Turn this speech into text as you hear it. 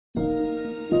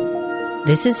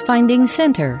This is Finding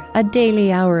Center, a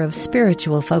daily hour of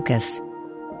spiritual focus.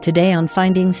 Today on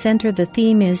Finding Center, the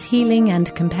theme is healing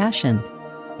and compassion.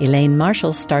 Elaine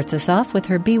Marshall starts us off with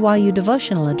her BYU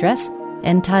devotional address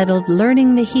entitled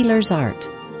Learning the Healer's Art.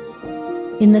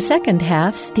 In the second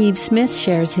half, Steve Smith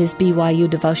shares his BYU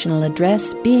devotional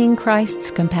address, Being Christ's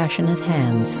Compassionate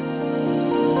Hands.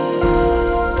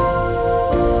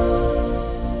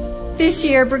 This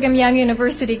year, Brigham Young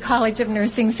University College of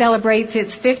Nursing celebrates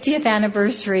its 50th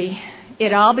anniversary.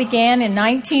 It all began in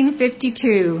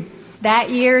 1952.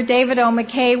 That year, David O.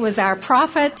 McKay was our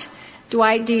prophet,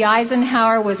 Dwight D.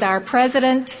 Eisenhower was our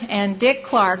president, and Dick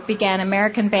Clark began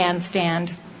American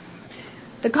Bandstand.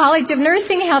 The College of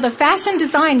Nursing held a fashion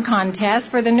design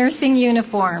contest for the nursing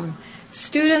uniform.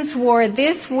 Students wore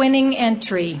this winning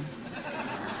entry.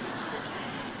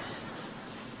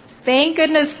 Thank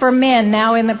goodness for men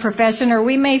now in the profession, or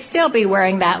we may still be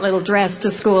wearing that little dress to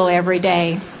school every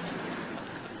day.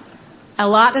 A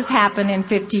lot has happened in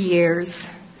 50 years.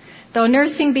 Though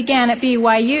nursing began at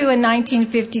BYU in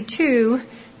 1952,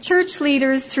 church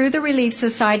leaders through the Relief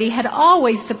Society had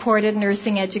always supported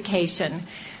nursing education.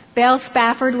 Belle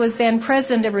Spafford was then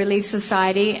president of Relief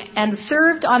Society and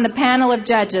served on the panel of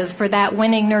judges for that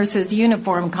winning nurses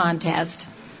uniform contest.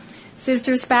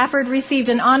 Sister Spafford received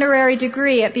an honorary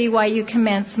degree at BYU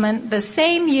commencement the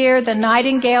same year the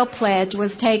Nightingale Pledge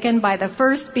was taken by the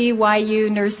first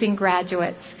BYU nursing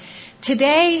graduates.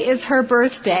 Today is her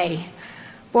birthday.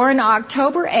 Born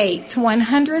October 8th,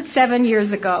 107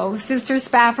 years ago, Sister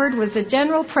Spafford was the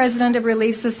general president of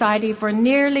Relief Society for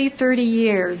nearly 30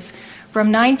 years,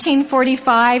 from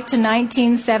 1945 to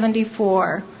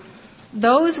 1974.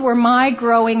 Those were my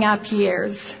growing up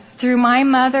years. Through my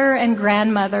mother and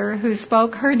grandmother, who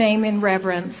spoke her name in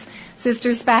reverence,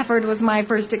 Sister Spafford was my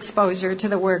first exposure to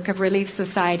the work of Relief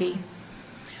Society.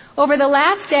 Over the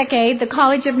last decade, the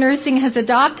College of Nursing has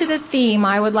adopted a theme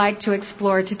I would like to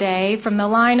explore today from the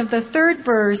line of the third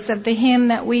verse of the hymn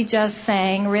that we just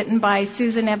sang, written by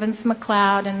Susan Evans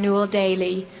McLeod and Newell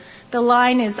Daly. The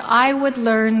line is, I would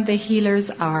learn the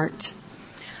healer's art.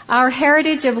 Our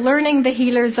heritage of learning the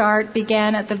healer's art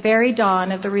began at the very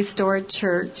dawn of the restored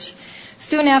church.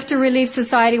 Soon after Relief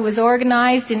Society was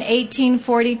organized in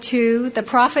 1842, the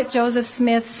prophet Joseph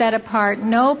Smith set apart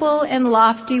noble and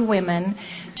lofty women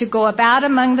to go about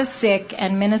among the sick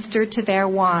and minister to their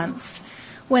wants.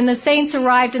 When the saints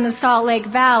arrived in the Salt Lake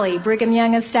Valley, Brigham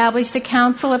Young established a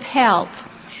council of health.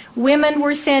 Women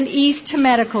were sent east to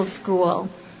medical school.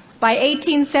 By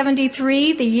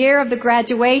 1873, the year of the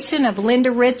graduation of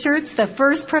Linda Richards, the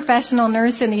first professional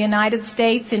nurse in the United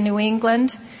States in New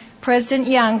England, President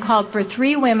Young called for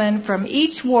 3 women from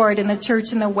each ward in the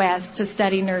church in the West to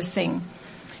study nursing.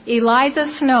 Eliza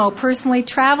Snow personally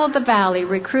traveled the valley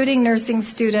recruiting nursing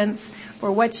students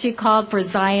for what she called for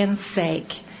Zion's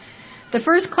sake. The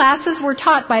first classes were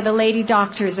taught by the lady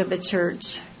doctors of the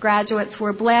church. Graduates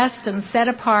were blessed and set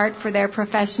apart for their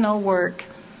professional work.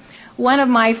 One of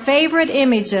my favorite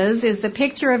images is the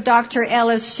picture of Dr.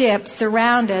 Ellis Shipp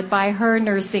surrounded by her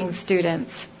nursing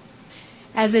students.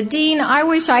 As a dean, I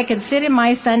wish I could sit in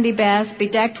my Sunday best,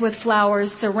 bedecked with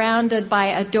flowers, surrounded by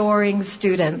adoring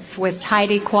students with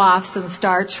tidy coifs and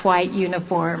starch white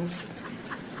uniforms.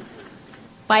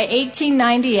 By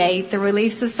 1898, the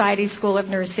Relief Society School of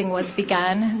Nursing was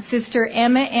begun. Sister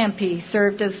Emma Empey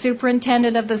served as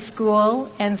superintendent of the school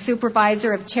and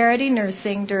supervisor of charity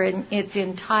nursing during its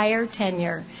entire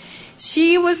tenure.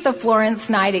 She was the Florence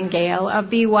Nightingale of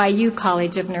BYU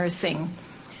College of Nursing.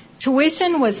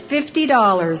 Tuition was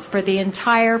 $50 for the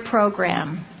entire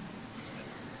program.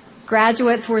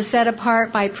 Graduates were set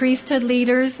apart by priesthood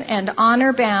leaders and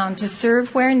honor-bound to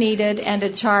serve where needed and to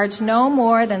charge no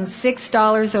more than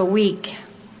 $6 a week.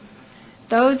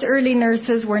 Those early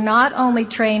nurses were not only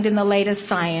trained in the latest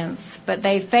science, but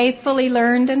they faithfully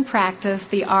learned and practiced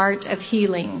the art of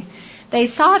healing. They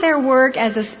saw their work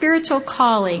as a spiritual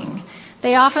calling.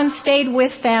 They often stayed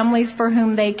with families for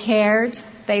whom they cared.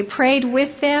 They prayed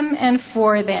with them and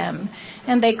for them,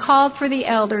 and they called for the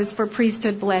elders for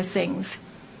priesthood blessings.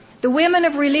 The women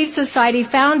of Relief Society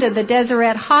founded the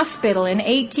Deseret Hospital in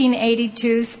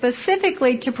 1882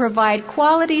 specifically to provide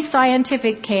quality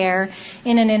scientific care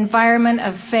in an environment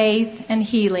of faith and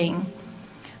healing.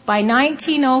 By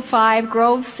 1905,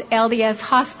 Groves LDS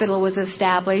Hospital was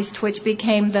established, which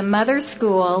became the mother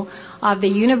school of the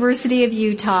University of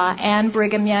Utah and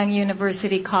Brigham Young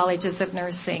University Colleges of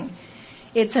Nursing.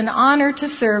 It's an honor to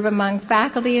serve among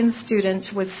faculty and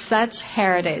students with such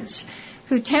heritage,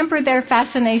 who temper their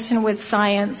fascination with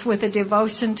science with a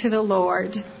devotion to the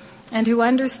Lord, and who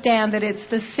understand that it's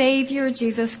the Savior,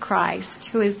 Jesus Christ,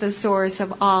 who is the source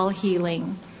of all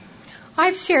healing.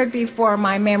 I've shared before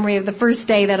my memory of the first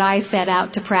day that I set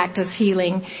out to practice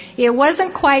healing. It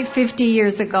wasn't quite 50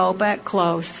 years ago, but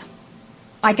close.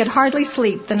 I could hardly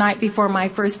sleep the night before my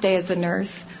first day as a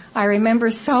nurse. I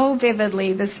remember so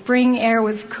vividly the spring air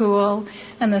was cool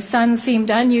and the sun seemed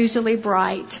unusually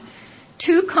bright.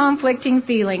 Two conflicting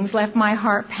feelings left my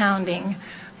heart pounding.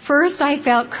 First, I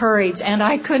felt courage, and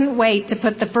I couldn't wait to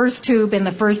put the first tube in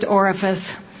the first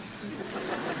orifice.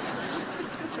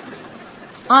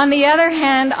 On the other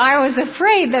hand, I was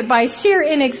afraid that by sheer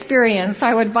inexperience,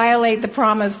 I would violate the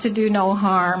promise to do no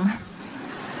harm.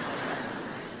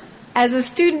 As a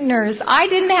student nurse, I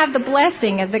didn't have the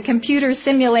blessing of the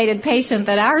computer-simulated patient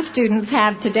that our students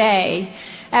have today.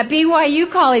 At BYU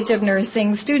College of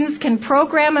Nursing, students can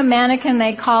program a mannequin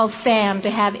they call Sam to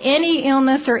have any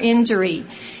illness or injury.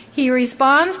 He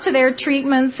responds to their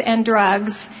treatments and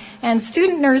drugs, and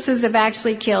student nurses have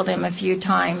actually killed him a few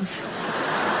times.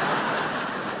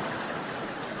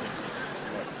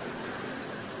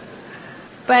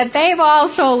 But they've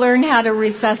also learned how to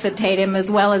resuscitate him as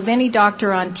well as any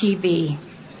doctor on TV.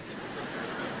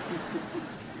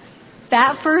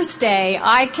 That first day,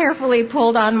 I carefully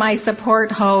pulled on my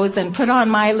support hose and put on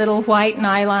my little white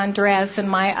nylon dress and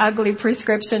my ugly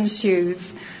prescription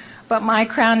shoes. But my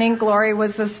crowning glory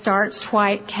was the starched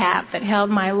white cap that held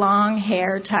my long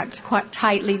hair tucked quite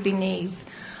tightly beneath.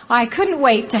 I couldn't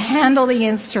wait to handle the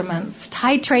instruments,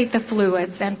 titrate the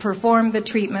fluids, and perform the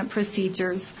treatment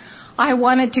procedures. I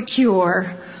wanted to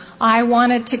cure. I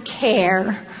wanted to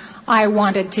care. I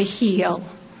wanted to heal.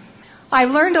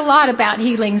 I've learned a lot about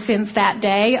healing since that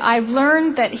day. I've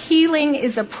learned that healing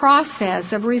is a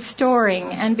process of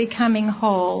restoring and becoming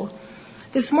whole.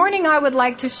 This morning I would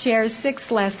like to share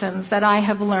 6 lessons that I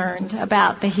have learned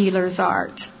about the healer's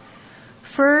art.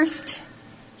 First,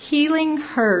 healing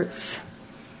hurts.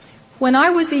 When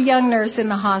I was a young nurse in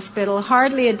the hospital,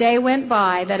 hardly a day went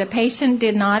by that a patient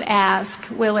did not ask,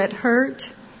 "Will it hurt?"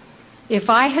 If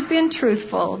I had been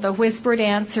truthful, the whispered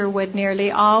answer would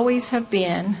nearly always have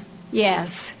been,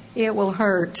 "Yes, it will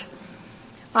hurt."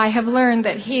 I have learned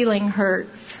that healing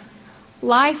hurts.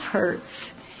 Life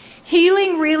hurts.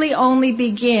 Healing really only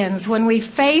begins when we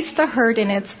face the hurt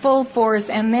in its full force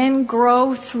and then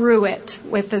grow through it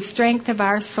with the strength of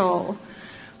our soul.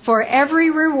 For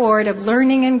every reward of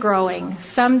learning and growing,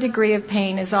 some degree of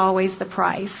pain is always the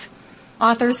price.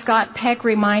 Author Scott Peck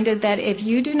reminded that if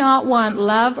you do not want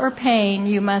love or pain,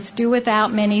 you must do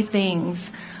without many things.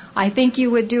 I think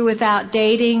you would do without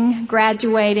dating,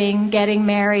 graduating, getting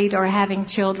married, or having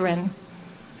children.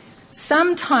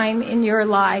 Sometime in your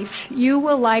life, you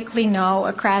will likely know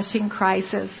a crashing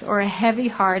crisis or a heavy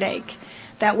heartache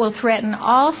that will threaten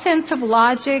all sense of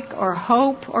logic or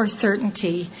hope or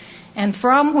certainty, and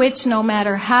from which, no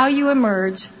matter how you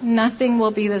emerge, nothing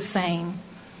will be the same.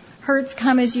 Hurts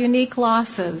come as unique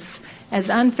losses, as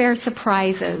unfair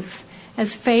surprises,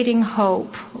 as fading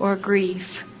hope or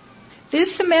grief.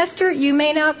 This semester, you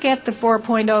may not get the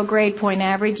 4.0 grade point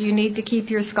average you need to keep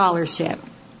your scholarship.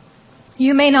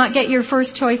 You may not get your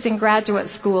first choice in graduate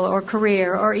school or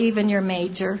career or even your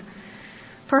major.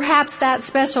 Perhaps that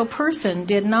special person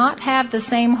did not have the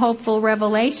same hopeful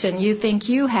revelation you think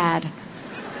you had.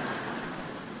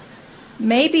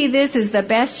 Maybe this is the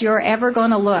best you're ever going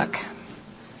to look.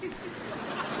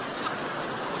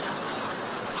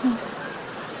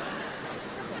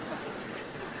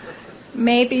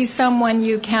 Maybe someone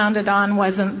you counted on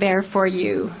wasn't there for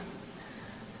you.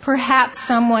 Perhaps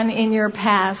someone in your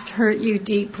past hurt you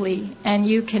deeply, and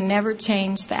you can never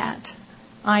change that.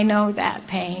 I know that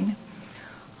pain.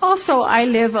 Also, I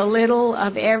live a little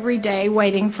of every day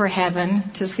waiting for heaven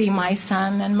to see my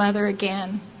son and mother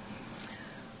again.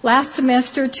 Last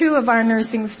semester, 2 of our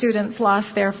nursing students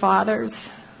lost their fathers.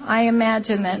 I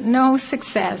imagine that no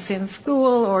success in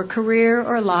school or career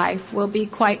or life will be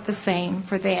quite the same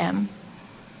for them.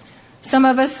 Some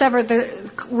of us suffer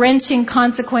the wrenching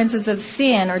consequences of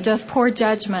sin or just poor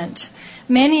judgment.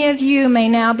 Many of you may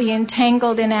now be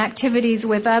entangled in activities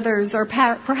with others or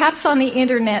perhaps on the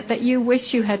internet that you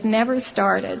wish you had never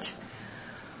started.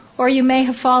 Or you may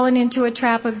have fallen into a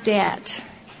trap of debt.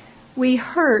 We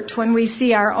hurt when we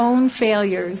see our own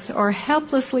failures or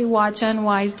helplessly watch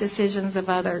unwise decisions of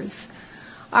others.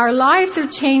 Our lives are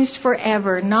changed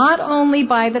forever, not only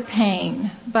by the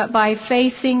pain, but by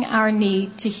facing our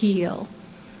need to heal.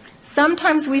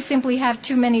 Sometimes we simply have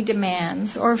too many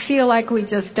demands or feel like we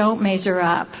just don't measure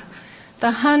up.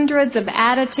 The hundreds of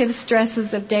additive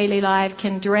stresses of daily life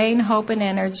can drain hope and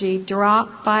energy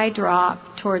drop by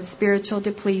drop towards spiritual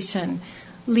depletion,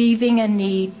 leaving a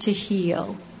need to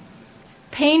heal.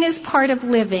 Pain is part of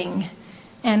living,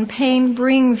 and pain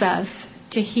brings us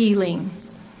to healing.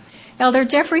 Elder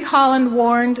Jeffrey Holland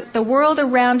warned, "The world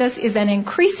around us is an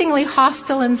increasingly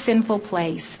hostile and sinful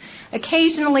place.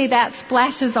 Occasionally that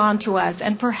splashes onto us,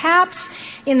 and perhaps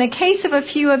in the case of a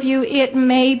few of you, it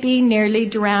may be nearly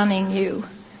drowning you.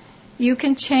 You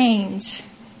can change.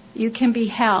 You can be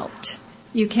helped.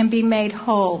 You can be made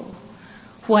whole.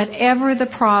 Whatever the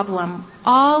problem,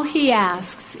 all he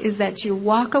asks is that you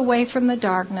walk away from the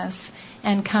darkness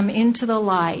and come into the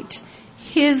light,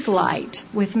 his light,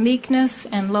 with meekness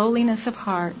and lowliness of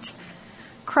heart.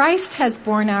 Christ has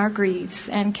borne our griefs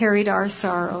and carried our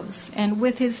sorrows, and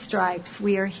with his stripes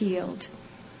we are healed."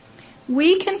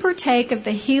 We can partake of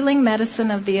the healing medicine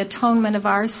of the atonement of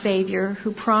our Savior,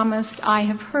 who promised, "I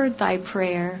have heard thy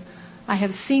prayer. I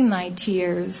have seen thy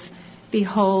tears.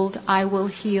 Behold, I will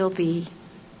heal thee."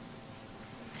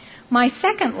 My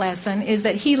second lesson is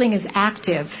that healing is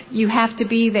active. You have to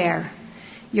be there.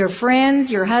 Your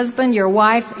friends, your husband, your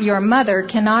wife, your mother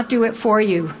cannot do it for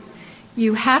you.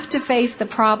 You have to face the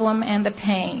problem and the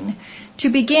pain. To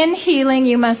begin healing,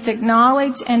 you must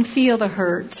acknowledge and feel the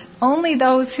hurt. Only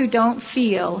those who don't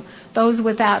feel, those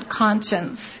without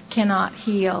conscience, cannot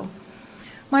heal.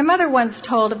 My mother once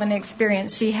told of an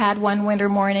experience she had one winter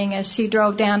morning as she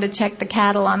drove down to check the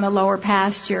cattle on the lower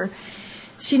pasture.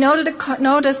 She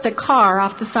noticed a car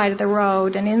off the side of the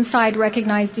road, and inside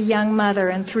recognized a young mother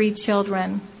and 3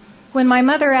 children. When my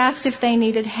mother asked if they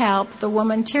needed help, the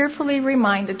woman tearfully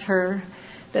reminded her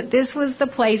that this was the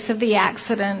place of the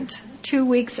accident 2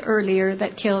 weeks earlier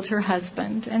that killed her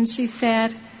husband. And she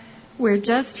said, "We're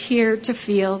just here to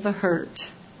feel the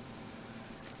hurt."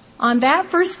 On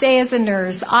that first day as a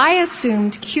nurse, I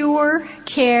assumed cure,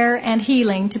 care, and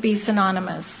healing to be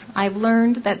synonymous. I've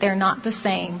learned that they're not the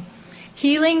same.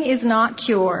 Healing is not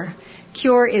cure.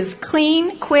 Cure is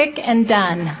clean, quick, and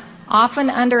done,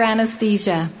 often under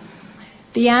anesthesia.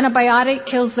 The antibiotic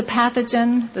kills the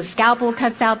pathogen, the scalpel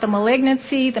cuts out the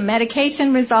malignancy, the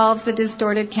medication resolves the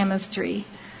distorted chemistry.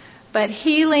 But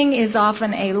healing is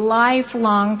often a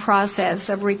lifelong process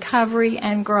of recovery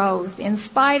and growth, in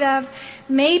spite of,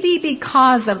 maybe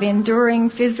because of, enduring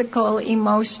physical,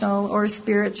 emotional, or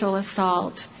spiritual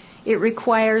assault. It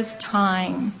requires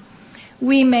time.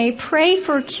 We may pray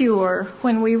for cure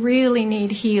when we really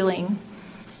need healing.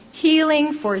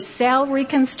 Healing for cell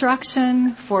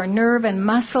reconstruction, for nerve and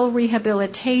muscle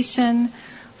rehabilitation,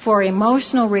 for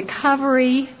emotional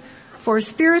recovery, for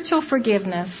spiritual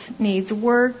forgiveness needs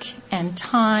work and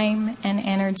time and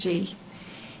energy.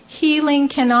 Healing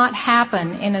cannot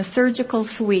happen in a surgical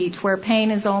suite where pain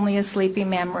is only a sleepy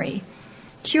memory.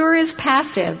 Cure is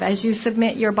passive as you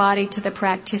submit your body to the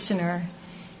practitioner.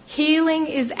 Healing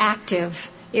is active.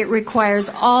 It requires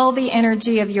all the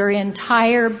energy of your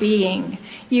entire being.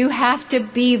 You have to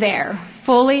be there,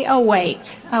 fully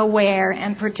awake, aware,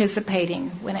 and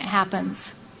participating when it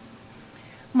happens.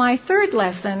 My third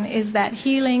lesson is that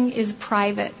healing is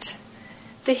private.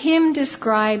 The hymn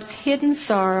describes hidden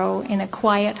sorrow in a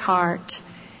quiet heart.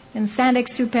 And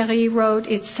Saint-Exupéry wrote,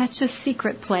 "It's such a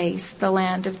secret place, the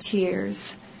land of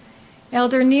tears."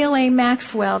 Elder Neil A.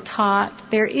 Maxwell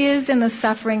taught, "There is in the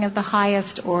suffering of the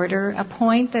highest order a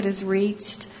point that is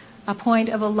reached, a point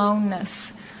of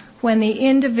aloneness, when the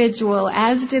individual,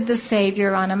 as did the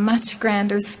Savior on a much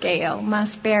grander scale,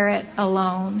 must bear it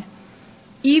alone.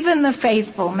 Even the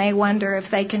faithful may wonder if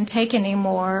they can take any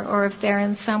more or if they're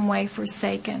in some way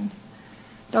forsaken.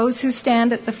 Those who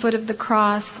stand at the foot of the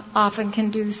cross often can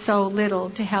do so little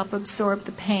to help absorb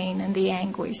the pain and the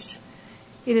anguish.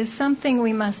 It is something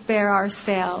we must bear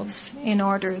ourselves in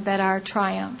order that our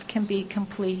triumph can be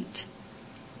complete."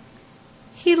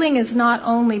 Healing is not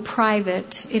only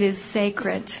private, it is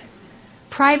sacred.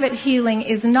 Private healing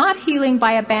is not healing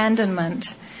by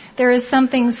abandonment. There is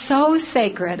something so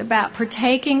sacred about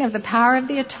partaking of the power of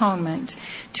the atonement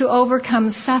to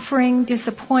overcome suffering,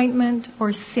 disappointment,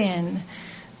 or sin,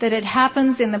 that it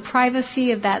happens in the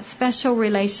privacy of that special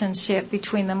relationship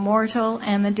between the mortal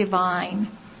and the divine.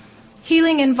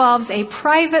 Healing involves a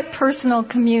private personal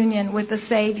communion with the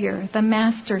Savior, the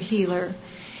Master Healer.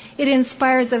 It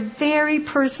inspires a very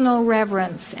personal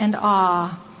reverence and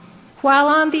awe. While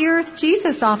on the earth,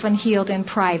 Jesus often healed in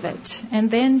private and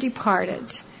then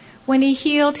departed. When he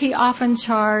healed, he often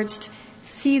charged,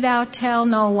 "See thou tell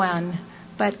no one,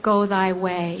 but go thy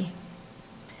way."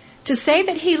 To say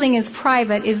that healing is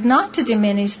private is not to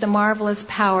diminish the marvelous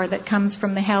power that comes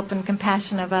from the help and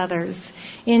compassion of others.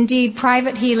 Indeed,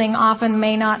 private healing often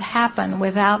may not happen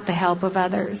without the help of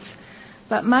others.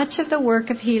 But much of the work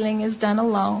of healing is done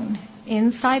alone,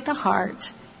 inside the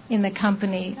heart, in the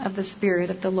company of the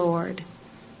Spirit of the Lord.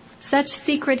 Such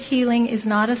secret healing is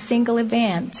not a single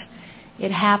event.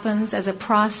 It happens as a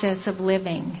process of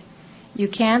living. You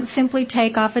can't simply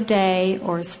take off a day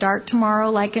or start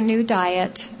tomorrow like a new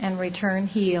diet and return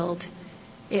healed.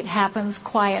 It happens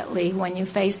quietly when you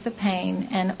face the pain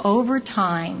and over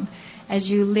time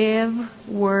as you live,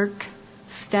 work,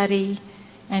 study,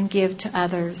 and give to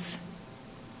others.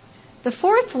 The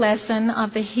fourth lesson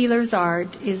of the healer's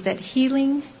art is that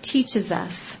healing teaches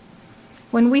us.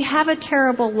 When we have a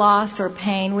terrible loss or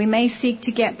pain, we may seek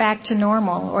to get back to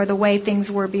normal or the way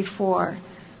things were before,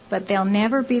 but they'll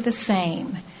never be the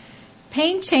same.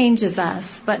 Pain changes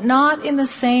us, but not in the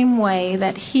same way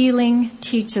that healing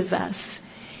teaches us.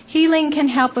 Healing can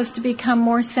help us to become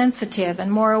more sensitive and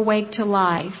more awake to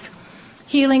life.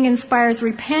 Healing inspires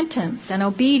repentance and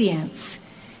obedience.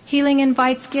 Healing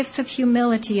invites gifts of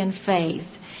humility and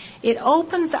faith. It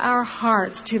opens our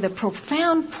hearts to the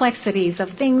profound complexities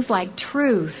of things like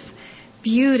truth,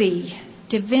 beauty,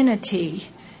 divinity,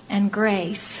 and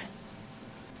grace.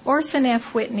 Orson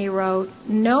F. Whitney wrote,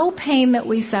 "No pain that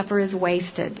we suffer is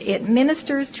wasted. It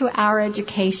ministers to our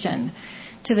education,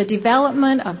 to the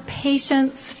development of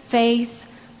patience, faith,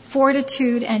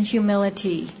 fortitude, and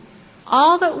humility.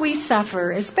 All that we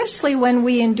suffer, especially when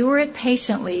we endure it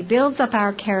patiently, builds up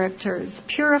our characters,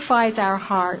 purifies our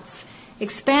hearts,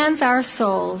 expands our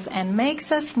souls, and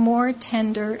makes us more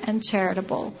tender and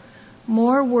charitable,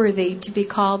 more worthy to be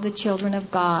called the children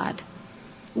of God.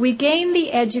 We gain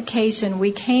the education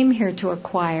we came here to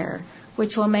acquire,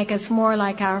 which will make us more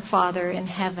like our Father in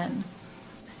heaven."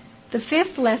 The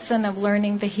fifth lesson of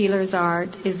learning the healer's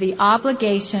art is the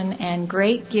obligation and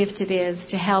great gift it is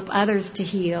to help others to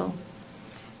heal.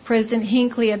 President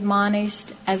Hinckley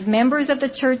admonished, "As members of the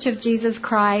Church of Jesus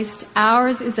Christ,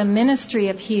 ours is a ministry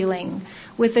of healing,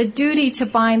 with a duty to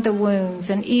bind the wounds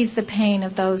and ease the pain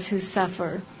of those who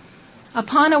suffer.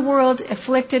 Upon a world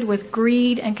afflicted with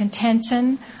greed and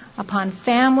contention, upon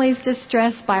families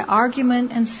distressed by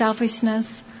argument and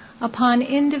selfishness, upon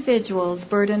individuals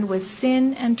burdened with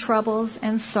sin and troubles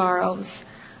and sorrows,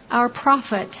 our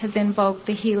prophet has invoked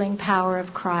the healing power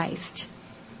of Christ."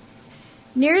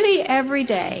 Nearly every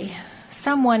day,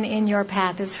 someone in your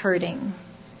path is hurting.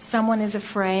 Someone is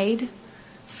afraid.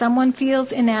 Someone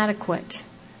feels inadequate.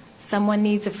 Someone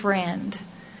needs a friend.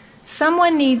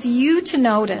 Someone needs you to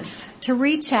notice, to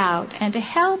reach out, and to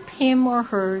help him or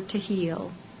her to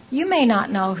heal. You may not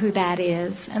know who that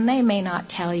is, and they may not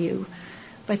tell you,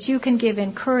 but you can give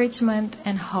encouragement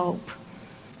and hope.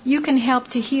 You can help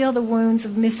to heal the wounds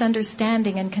of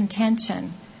misunderstanding and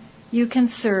contention. You can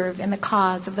serve in the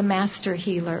cause of the Master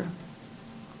Healer.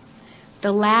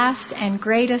 The last and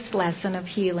greatest lesson of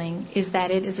healing is that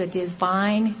it is a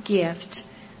divine gift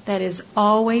that is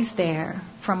always there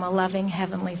from a loving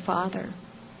Heavenly Father.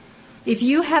 If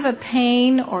you have a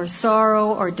pain or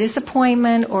sorrow or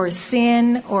disappointment or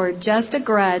sin or just a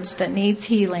grudge that needs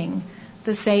healing,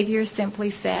 the Savior simply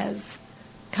says,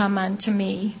 "Come unto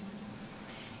me."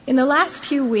 In the last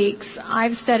few weeks,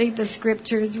 I've studied the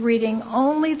Scriptures, reading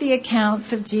only the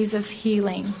accounts of Jesus'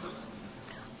 healing.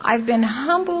 I've been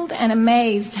humbled and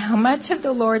amazed how much of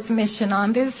the Lord's mission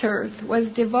on this earth was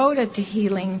devoted to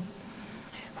healing.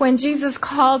 When Jesus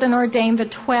called and ordained the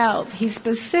 12, he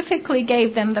specifically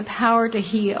gave them the power to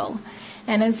heal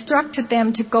and instructed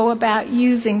them to go about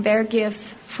using their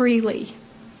gifts freely.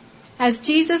 As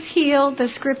Jesus healed, the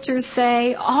Scriptures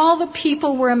say, all the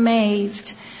people were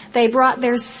amazed. They brought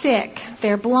their sick,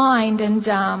 their blind and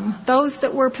dumb, those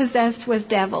that were possessed with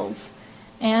devils,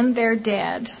 and their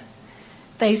dead.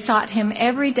 They sought him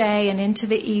every day and into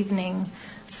the evening.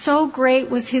 So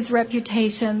great was his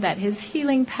reputation that his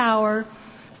healing power,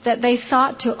 that they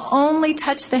sought to only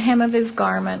touch the hem of his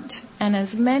garment, and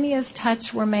as many as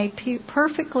touched were made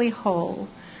perfectly whole.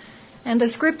 And the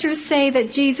Scriptures say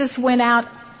that Jesus went out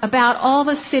about all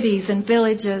the cities and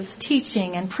villages,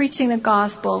 teaching and preaching the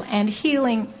gospel and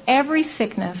healing every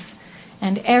sickness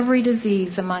and every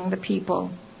disease among the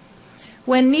people.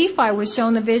 When Nephi was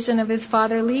shown the vision of his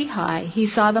father Lehi, he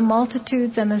saw the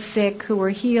multitudes and the sick who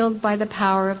were healed by the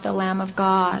power of the Lamb of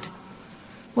God.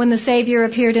 When the Savior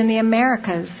appeared in the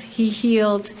Americas, he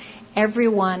healed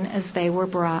everyone as they were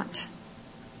brought.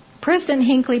 President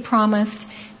Hinckley promised,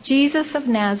 Jesus of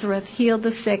Nazareth healed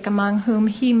the sick among whom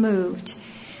he moved.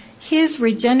 His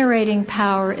regenerating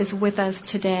power is with us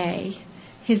today.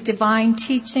 His divine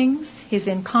teachings, his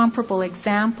incomparable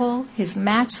example, his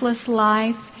matchless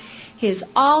life, his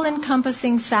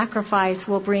all-encompassing sacrifice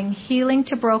will bring healing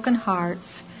to broken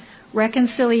hearts,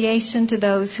 reconciliation to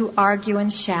those who argue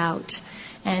and shout,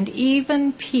 and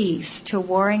even peace to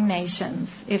warring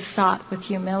nations if sought with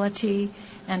humility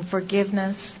and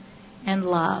forgiveness and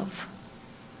love.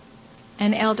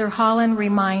 And Elder Holland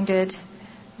reminded,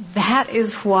 That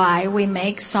is why we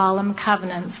make solemn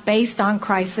covenants based on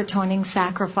Christ's atoning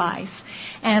sacrifice.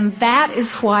 And that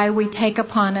is why we take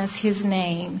upon us His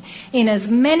name. In as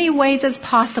many ways as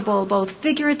possible, both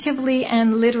figuratively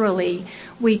and literally,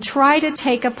 we try to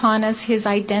take upon us His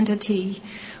identity.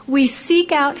 We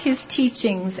seek out His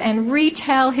teachings and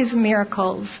retell His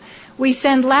miracles. We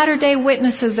send Latter-day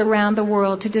Witnesses around the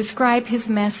world to describe His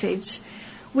message.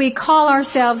 We call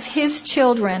ourselves His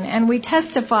children, and we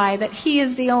testify that He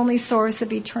is the only source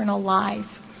of eternal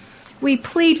life. We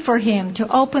plead for Him to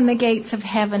open the gates of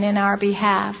heaven in our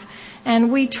behalf,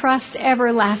 and we trust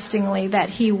everlastingly that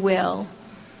He will.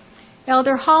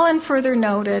 Elder Holland further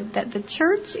noted that the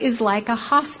church is like a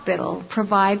hospital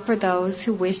provided for those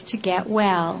who wish to get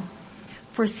well.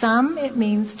 For some, it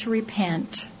means to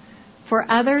repent. For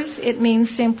others, it means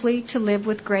simply to live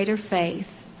with greater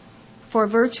faith. For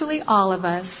virtually all of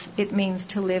us, it means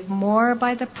to live more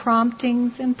by the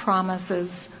promptings and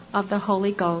promises of the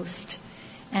Holy Ghost,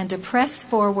 and to press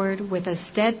forward with a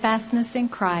steadfastness in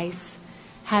Christ,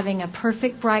 having a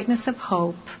perfect brightness of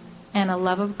hope and a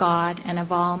love of God and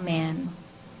of all men.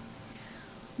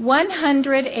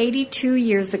 182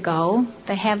 years ago,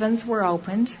 the heavens were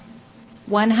opened.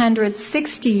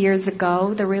 160 years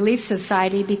ago, the Relief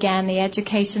Society began the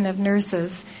education of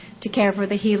nurses to care for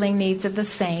the healing needs of the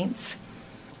saints.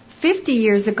 50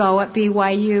 years ago at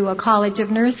BYU, a College of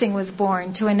Nursing was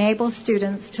born to enable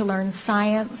students to learn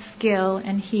science, skill,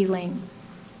 and healing.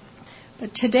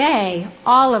 But today,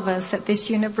 all of us at this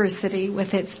university,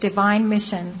 with its divine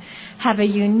mission, have a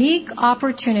unique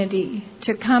opportunity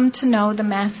to come to know the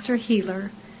Master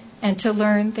Healer and to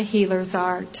learn the healer's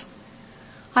art.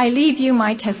 I leave you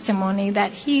my testimony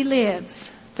that He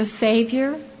lives, the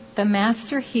Savior, the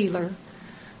Master Healer,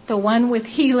 the one with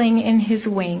healing in His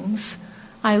wings.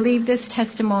 I leave this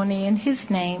testimony in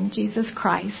His name, Jesus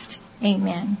Christ.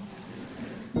 Amen.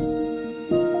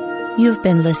 You've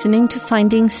been listening to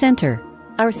Finding Center.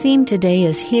 Our theme today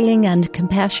is healing and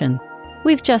compassion.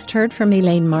 We've just heard from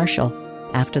Elaine Marshall.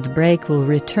 After the break, we'll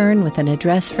return with an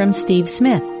address from Steve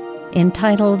Smith,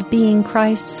 entitled Being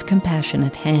Christ's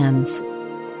Compassionate Hands.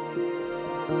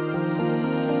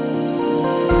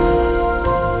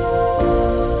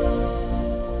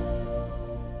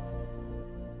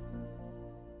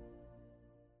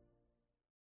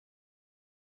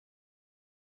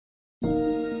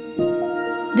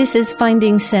 This is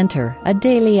Finding Center, a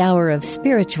daily hour of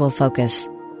spiritual focus.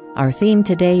 Our theme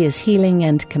today is healing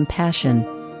and compassion.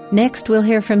 Next, we'll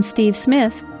hear from Steve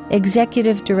Smith,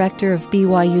 Executive Director of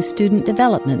BYU Student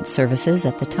Development Services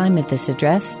at the time of this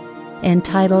address,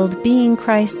 entitled Being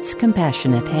Christ's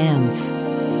Compassionate Hands.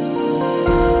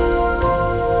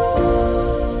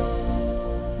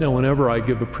 Now, whenever I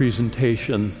give a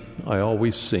presentation, I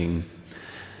always sing.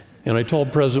 And I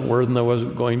told President Worthen I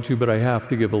wasn't going to, but I have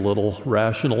to give a little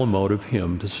rational, emotive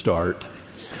hymn to start.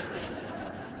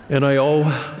 And I owe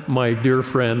my dear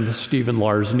friend Stephen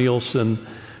Lars Nielsen,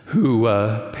 who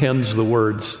pens the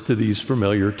words to these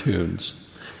familiar tunes.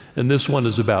 And this one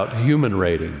is about human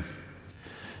rating.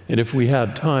 And if we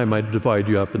had time, I'd divide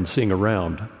you up and sing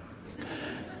around.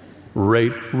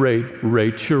 Rate,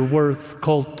 rate your worth,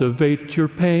 cultivate your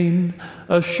pain.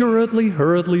 Assuredly,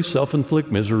 hurriedly,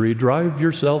 self-inflict misery, drive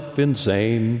yourself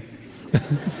insane.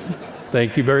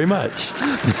 Thank you very much.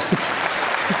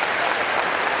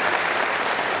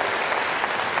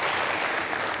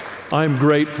 I'm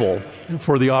grateful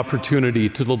for the opportunity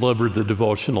to deliver the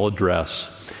devotional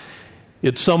address.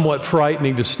 It's somewhat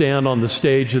frightening to stand on the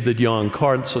stage of the Young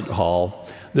Concert Hall.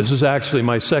 This is actually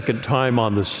my second time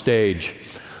on the stage.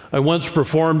 I once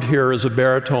performed here as a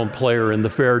baritone player in the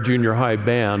Fair Junior High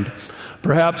Band,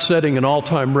 perhaps setting an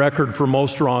all-time record for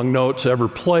most wrong notes ever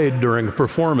played during a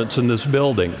performance in this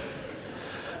building.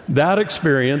 That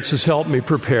experience has helped me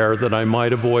prepare that I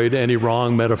might avoid any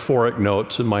wrong metaphoric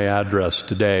notes in my address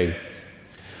today.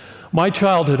 My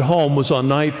childhood home was on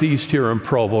 9th East here in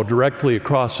Provo, directly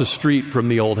across the street from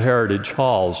the old Heritage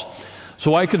Halls,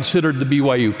 so I considered the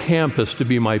BYU campus to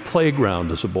be my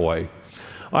playground as a boy.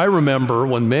 I remember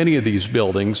when many of these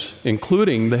buildings,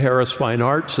 including the Harris Fine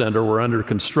Arts Center, were under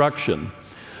construction.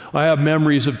 I have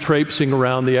memories of traipsing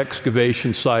around the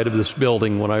excavation site of this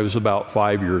building when I was about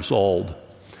 5 years old.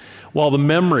 While the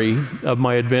memory of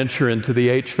my adventure into the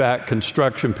HVAC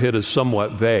construction pit is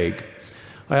somewhat vague,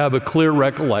 I have a clear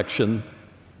recollection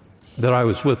that I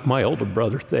was with my older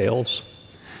brother, Thales,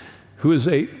 who is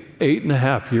eight and a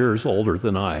half years older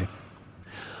than I.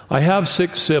 I have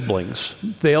 6 siblings.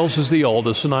 Thales is the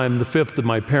oldest, and I am the 5th of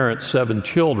my parents' 7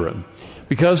 children.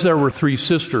 Because there were 3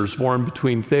 sisters born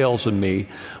between Thales and me,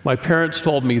 my parents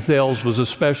told me Thales was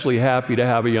especially happy to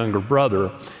have a younger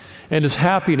brother, and his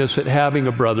happiness at having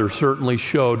a brother certainly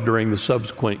showed during the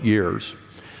subsequent years.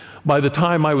 By the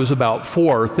time I was about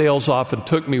 4, Thales often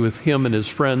took me with him and his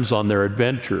friends on their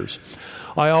adventures.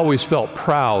 I always felt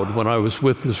proud when I was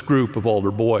with this group of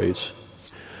older boys.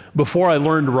 Before I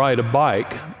learned to ride a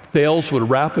bike, Thales would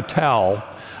wrap a towel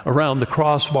around the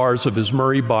crossbars of his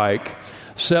Murray bike,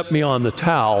 set me on the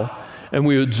towel, and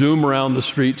we would zoom around the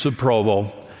streets of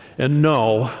Provo. And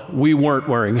no, we weren't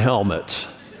wearing helmets.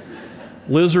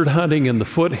 Lizard hunting in the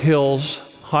foothills,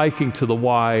 hiking to the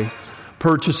Y,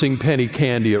 purchasing penny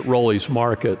candy at Rowley's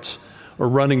Markets, or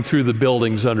running through the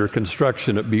buildings under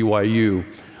construction at BYU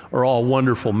are all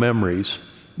wonderful memories,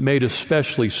 made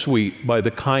especially sweet by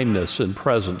the kindness and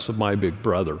presence of my big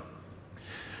brother.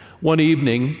 One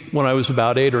evening, when I was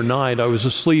about 8 or 9, I was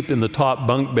asleep in the top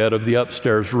bunk bed of the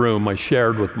upstairs room I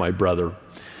shared with my brother.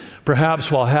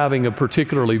 Perhaps while having a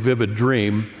particularly vivid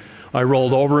dream, I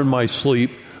rolled over in my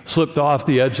sleep, slipped off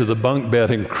the edge of the bunk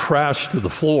bed, and crashed to the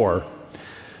floor.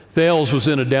 Thales was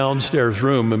in a downstairs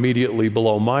room immediately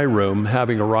below my room,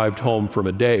 having arrived home from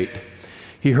a date.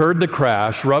 He heard the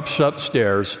crash, rushed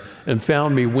upstairs, and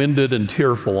found me winded and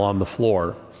tearful on the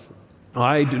floor.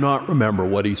 I do not remember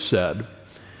what he said,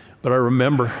 but I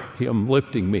remember him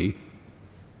lifting me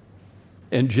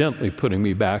and gently putting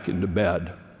me back into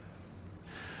bed.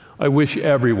 I wish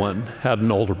everyone had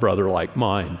an older brother like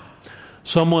mine,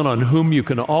 someone on whom you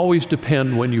can always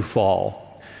depend when you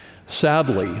fall.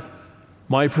 Sadly,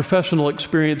 my professional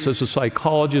experience as a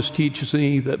psychologist teaches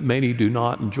me that many do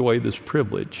not enjoy this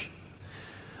privilege.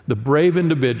 The brave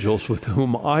individuals with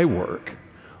whom I work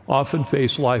often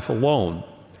face life alone,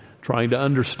 trying to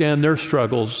understand their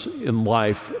struggles in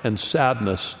life and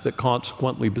sadness that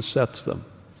consequently besets them.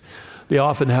 They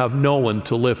often have no one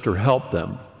to lift or help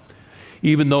them.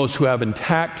 Even those who have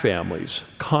intact families,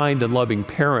 kind and loving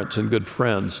parents and good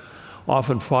friends,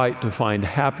 often fight to find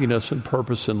happiness and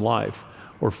purpose in life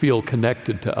or feel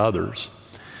connected to others.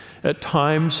 At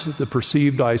times, the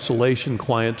perceived isolation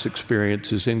clients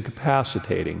experience is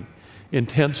incapacitating,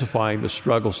 intensifying the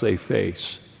struggles they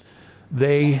face.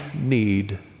 They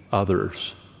need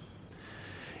others.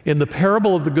 In the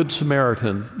parable of the Good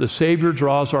Samaritan, the Savior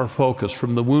draws our focus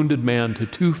from the wounded man to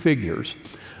 2 figures,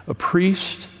 a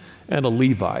priest and a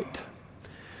Levite.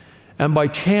 And by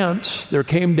chance, there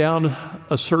came down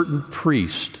a certain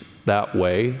priest that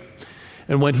way,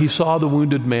 and when he saw the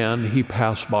wounded man, he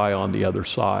passed by on the other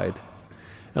side.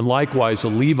 And likewise, a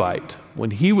Levite,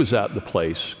 when he was at the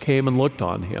place, came and looked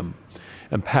on him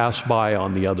and passed by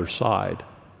on the other side.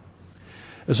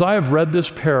 As I have read this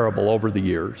parable over the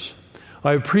years,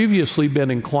 I have previously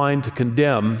been inclined to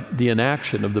condemn the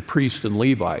inaction of the priest and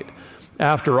Levite.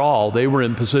 After all, they were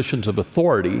in positions of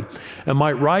authority and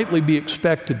might rightly be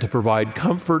expected to provide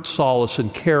comfort, solace,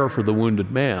 and care for the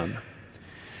wounded man.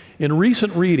 In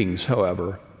recent readings,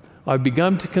 however, I've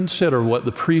begun to consider what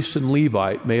the priest and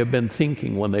Levite may have been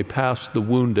thinking when they passed the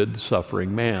wounded,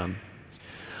 suffering man.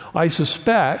 I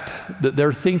suspect that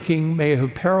their thinking may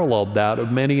have paralleled that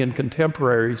of many in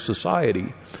contemporary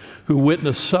society who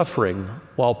witness suffering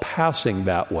while passing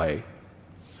that way.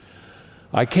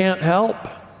 I can't help.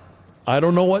 I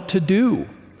don't know what to do.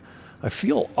 I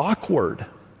feel awkward.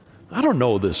 I don't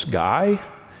know this guy.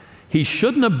 He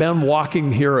shouldn't have been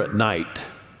walking here at night.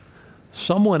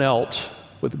 Someone else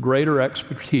with greater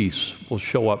expertise will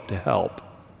show up to help.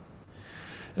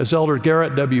 As Elder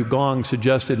Garrett W. Gong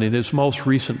suggested in his most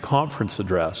recent conference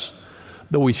address,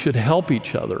 though we should help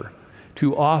each other,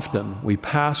 too often we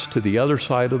pass to the other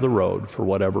side of the road for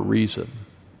whatever reason.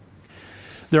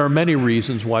 There are many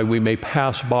reasons why we may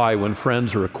pass by when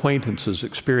friends or acquaintances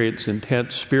experience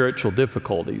intense spiritual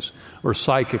difficulties or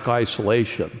psychic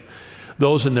isolation.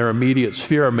 Those in their immediate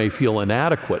sphere may feel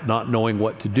inadequate, not knowing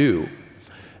what to do.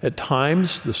 At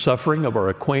times, the suffering of our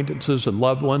acquaintances and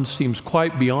loved ones seems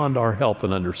quite beyond our help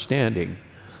and understanding.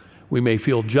 We may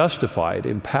feel justified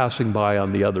in passing by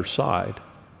on the other side.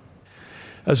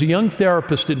 As a young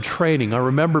therapist in training, I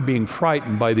remember being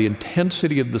frightened by the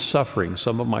intensity of the suffering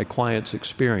some of my clients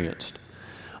experienced.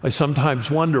 I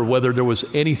sometimes wonder whether there was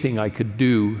anything I could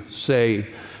do, say,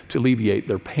 to alleviate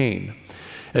their pain.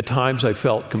 At times, I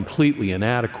felt completely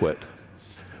inadequate.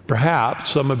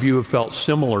 Perhaps some of you have felt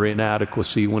similar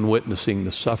inadequacy when witnessing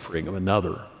the suffering of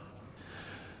another.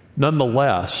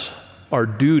 Nonetheless, our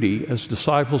duty as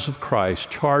disciples of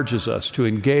Christ charges us to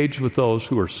engage with those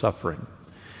who are suffering.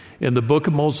 In the book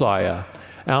of Mosiah,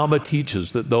 Alma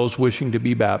teaches that those wishing to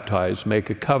be baptized make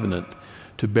a covenant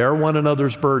to bear one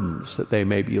another's burdens, that they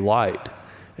may be light,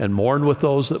 and mourn with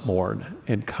those that mourn,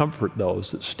 and comfort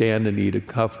those that stand in need of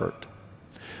comfort.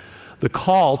 The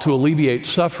call to alleviate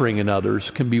suffering in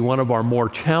others can be one of our more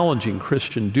challenging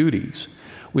Christian duties.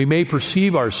 We may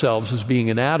perceive ourselves as being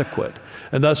inadequate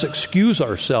and thus excuse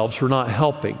ourselves for not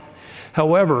helping.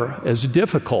 However, as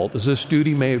difficult as this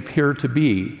duty may appear to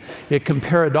be, it can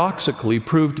paradoxically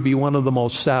prove to be one of the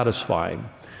most satisfying.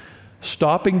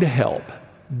 Stopping to help,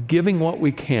 giving what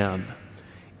we can,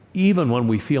 even when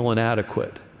we feel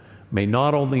inadequate, may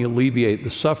not only alleviate the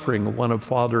suffering of one of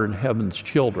Father in Heaven's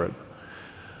children.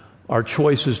 Our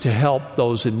choices to help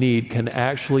those in need can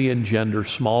actually engender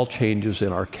small changes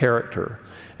in our character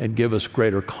and give us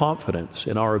greater confidence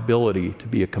in our ability to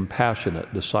be a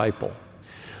compassionate disciple.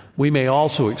 We may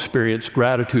also experience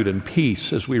gratitude and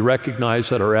peace as we recognize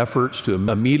that our efforts to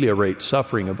ameliorate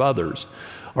suffering of others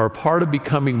are a part of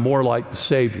becoming more like the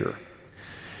Savior.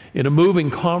 In a moving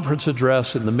conference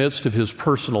address in the midst of his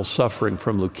personal suffering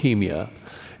from leukemia,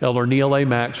 Elder Neal A.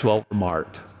 Maxwell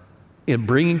remarked, "In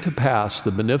bringing to pass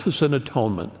the beneficent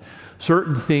atonement,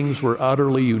 certain things were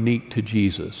utterly unique to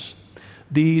Jesus.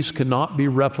 These cannot be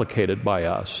replicated by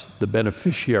us, the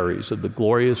beneficiaries of the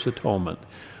glorious atonement,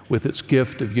 with its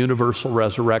gift of universal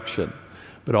resurrection,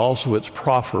 but also its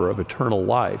proffer of eternal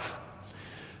life.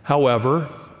 However,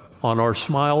 on our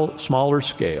smaller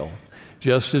scale,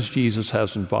 just as Jesus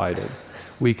has invited,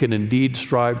 we can indeed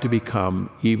strive to become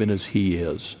even as he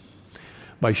is.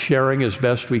 By sharing as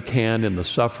best we can in the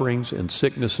sufferings and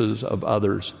sicknesses of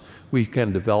others, we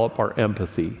can develop our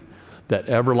empathy, that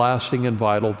everlasting and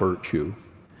vital virtue.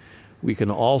 We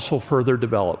can also further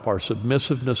develop our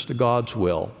submissiveness to God's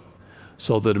will,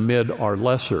 so that amid our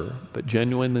lesser but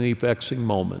genuinely vexing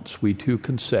moments, we too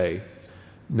can say,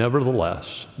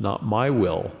 'Nevertheless, not my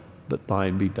will, but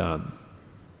thine be done.'"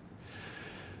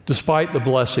 Despite the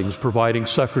blessings providing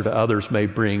succor to others may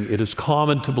bring, it is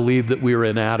common to believe that we are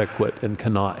inadequate and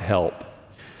cannot help.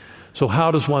 So how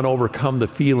does one overcome the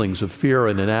feelings of fear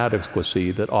and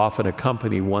inadequacy that often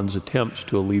accompany one's attempts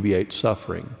to alleviate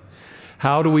suffering?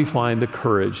 How do we find the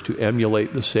courage to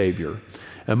emulate the Savior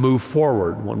and move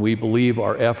forward when we believe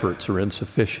our efforts are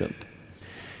insufficient?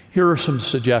 Here are some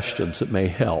suggestions that may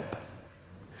help.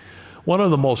 One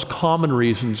of the most common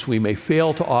reasons we may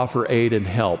fail to offer aid and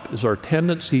help is our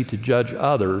tendency to judge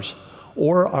others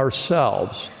or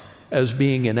ourselves as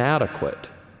being inadequate.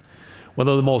 One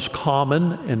of the most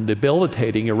common and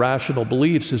debilitating irrational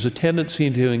beliefs is a tendency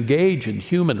to engage in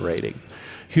human rating.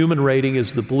 Human rating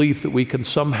is the belief that we can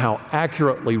somehow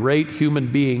accurately rate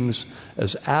human beings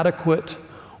as adequate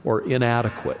or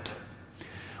inadequate.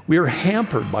 We are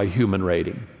hampered by human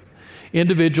rating.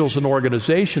 Individuals and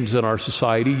organizations in our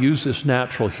society use this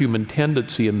natural human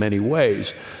tendency in many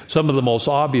ways. Some of the most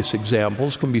obvious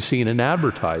examples can be seen in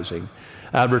advertising.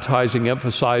 Advertising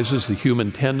emphasizes the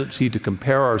human tendency to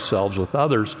compare ourselves with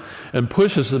others and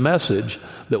pushes the message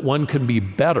that one can be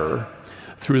better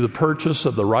through the purchase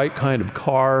of the right kind of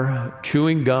car,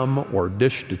 chewing gum, or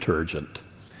dish detergent.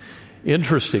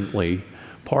 Interestingly,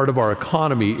 part of our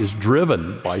economy is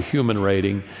driven by human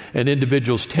rating and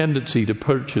individuals' tendency to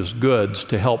purchase goods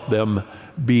to help them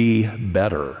be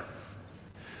better.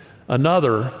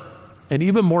 Another, and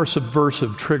even more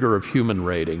subversive trigger of human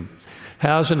rating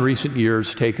has in recent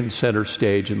years taken center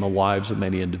stage in the lives of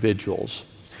many individuals.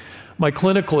 My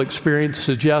clinical experience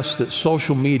suggests that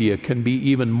social media can be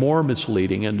even more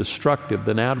misleading and destructive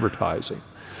than advertising.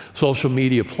 Social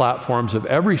media platforms of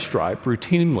every stripe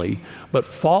routinely but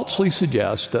falsely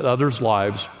suggest that others'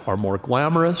 lives are more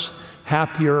glamorous,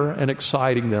 happier, and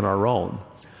exciting than our own.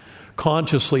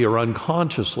 Consciously or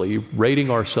unconsciously, rating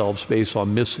ourselves based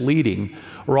on misleading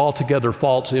or altogether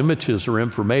false images or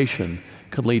information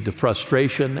can lead to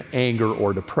frustration, anger,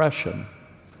 or depression.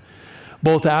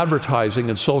 Both advertising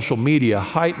and social media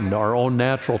heighten our own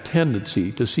natural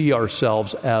tendency to see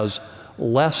ourselves as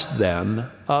less than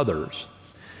others.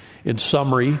 In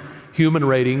summary, human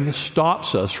rating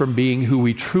stops us from being who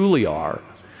we truly are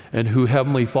and who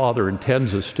Heavenly Father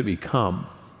intends us to become.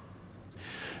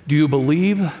 Do you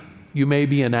believe you may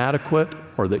be inadequate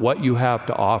or that what you have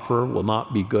to offer will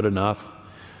not be good enough?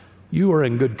 You are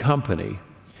in good company.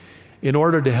 In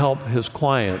order to help his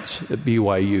clients at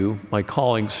BYU, my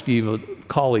colleague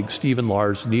Stephen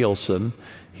Lars Nielsen,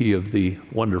 he of the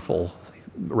wonderful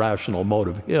Rational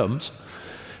Motive hymns,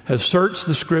 has searched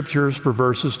the scriptures for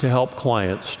verses to help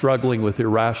clients struggling with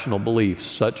irrational beliefs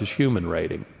such as human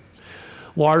rating.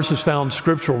 Lars has found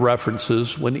scriptural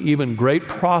references when even great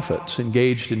prophets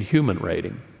engaged in human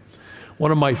rating.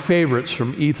 One of my favorites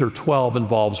from Ether 12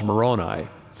 involves Moroni.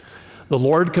 The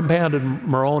Lord commanded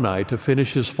Moroni to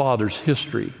finish his father's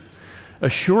history,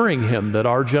 assuring him that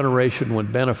our generation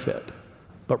would benefit.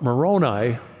 But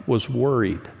Moroni was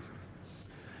worried.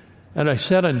 And I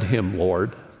said unto him,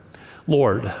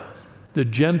 Lord, the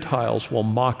Gentiles will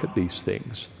mock at these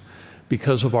things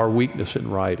because of our weakness in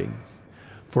writing.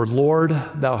 For Lord,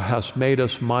 thou hast made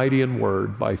us mighty in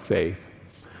word by faith,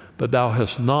 but thou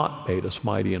hast not made us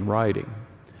mighty in writing.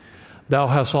 Thou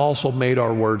hast also made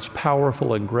our words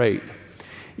powerful and great,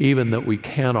 even that we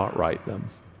cannot write them.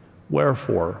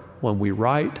 Wherefore, when we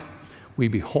write, we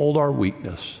behold our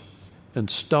weakness and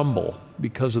stumble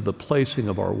because of the placing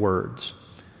of our words.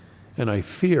 And I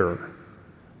fear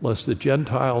lest the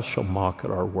Gentiles shall mock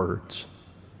at our words.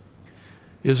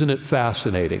 Isn't it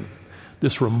fascinating?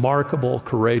 This remarkable,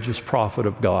 courageous prophet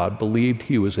of God believed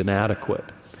he was inadequate.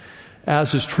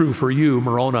 As is true for you,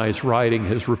 Moroni's writing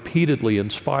has repeatedly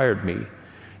inspired me,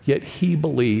 yet he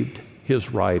believed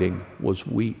his writing was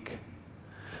weak.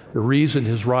 The reason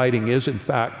his writing is in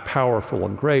fact powerful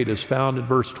and great is found in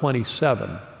verse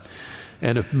 27.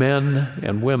 And if men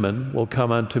and women will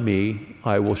come unto me,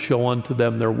 I will show unto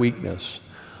them their weakness.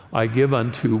 I give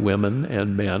unto women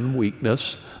and men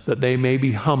weakness, that they may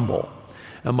be humble.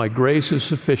 And my grace is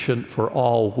sufficient for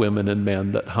all women and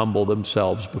men that humble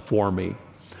themselves before me.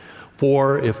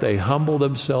 For if they humble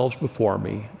themselves before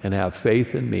me and have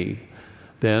faith in me,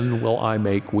 then will I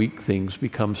make weak things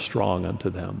become strong unto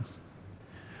them.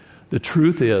 The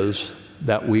truth is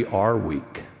that we are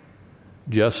weak,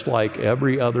 just like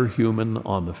every other human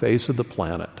on the face of the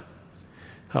planet.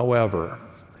 However,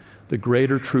 the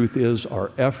greater truth is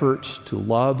our efforts to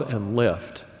love and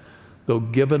lift, though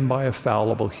given by a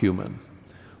fallible human,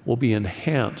 will be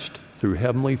enhanced through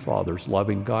Heavenly Father's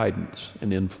loving guidance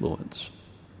and influence.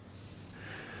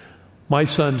 My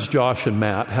sons Josh and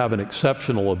Matt have an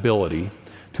exceptional ability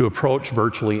to approach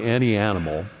virtually any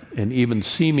animal and even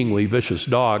seemingly vicious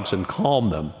dogs and calm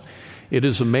them. It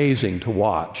is amazing to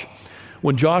watch.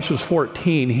 When Josh was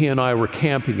 14, he and I were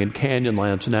camping in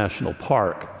Canyonlands National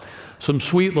Park. Some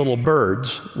sweet little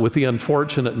birds with the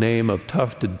unfortunate name of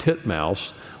tufted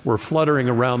titmouse were fluttering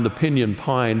around the pinyon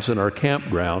pines in our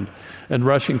campground and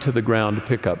rushing to the ground to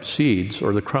pick up seeds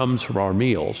or the crumbs from our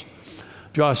meals.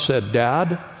 Josh said,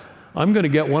 "Dad, I'm going to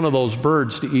get one of those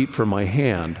birds to eat from my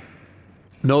hand."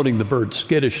 Noting the bird's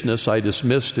skittishness, I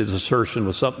dismissed his assertion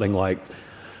with something like,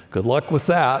 "Good luck with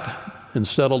that," and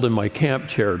settled in my camp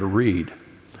chair to read.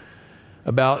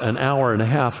 About an hour and a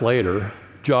half later,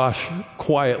 Josh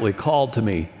quietly called to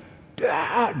me,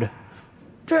 "Dad,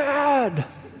 Dad."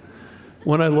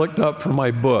 When I looked up from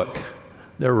my book,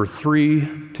 there were 3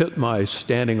 titmice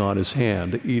standing on his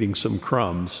hand, eating some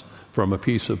crumbs from a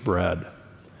piece of bread.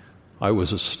 I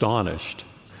was astonished.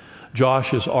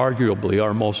 Josh is arguably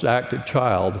our most active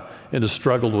child and has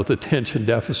struggled with attention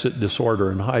deficit disorder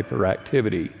and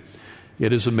hyperactivity.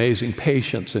 Yet his amazing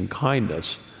patience and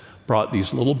kindness brought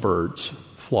these little birds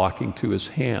flocking to his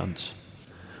hands.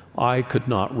 I could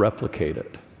not replicate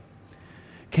it.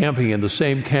 Camping in the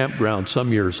same campground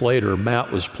some years later,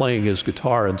 Matt was playing his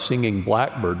guitar and singing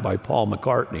Blackbird by Paul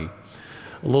McCartney.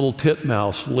 A little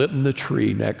titmouse lit in the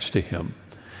tree next to him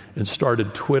and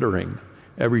started twittering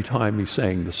every time he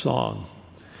sang the song.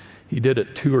 He did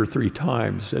it 2 or 3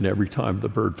 times, and every time the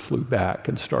bird flew back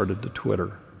and started to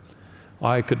twitter.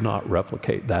 I could not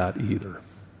replicate that either.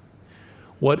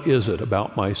 What is it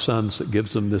about my sons that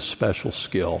gives them this special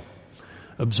skill?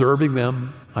 Observing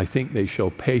them, I think they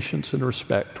show patience and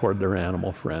respect toward their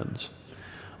animal friends.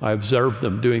 I observe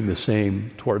them doing the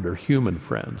same toward their human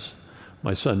friends.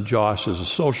 My son Josh is a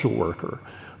social worker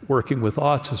working with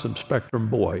autism spectrum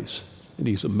boys, and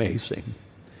he's amazing.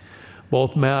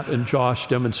 Both Matt and Josh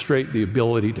demonstrate the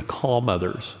ability to calm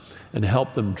others and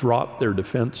help them drop their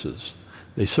defenses.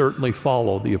 They certainly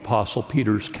follow the Apostle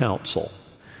Peter's counsel.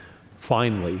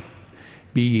 Finally,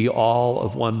 be ye all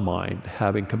of one mind,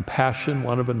 having compassion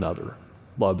one of another.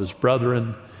 Love as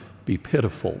brethren, be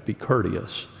pitiful, be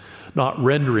courteous, not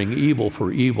rendering evil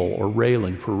for evil or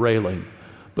railing for railing,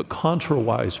 but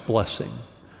contrariwise blessing,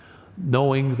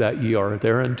 knowing that ye are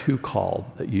thereunto called,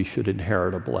 that ye should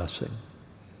inherit a blessing.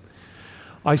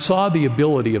 I saw the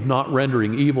ability of not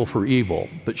rendering evil for evil,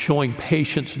 but showing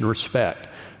patience and respect,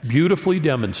 beautifully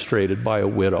demonstrated by a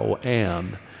widow,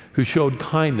 Anne, who showed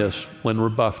kindness when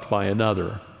rebuffed by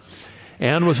another.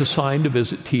 Anne was assigned to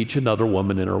teach another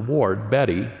woman in her ward,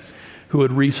 Betty, who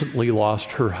had recently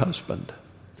lost her husband.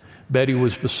 Betty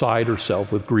was beside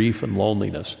herself with grief and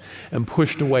loneliness and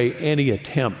pushed away any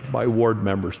attempt by ward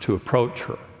members to approach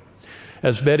her.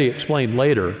 As Betty explained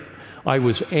later, I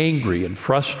was angry and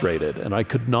frustrated, and I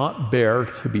could not bear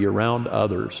to be around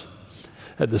others.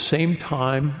 At the same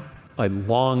time, I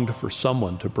longed for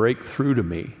someone to break through to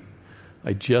me.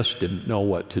 I just didn't know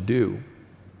what to do.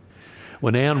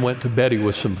 When Anne went to Betty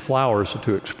with some flowers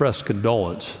to express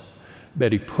condolence,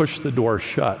 Betty pushed the door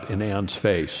shut in Anne's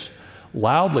face,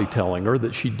 loudly telling her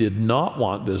that she did not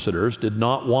want visitors, did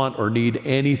not want or need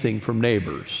anything from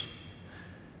neighbors.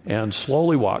 and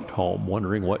slowly walked home,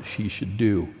 wondering what she should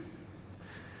do.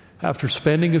 After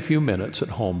spending a few minutes at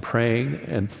home praying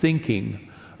and thinking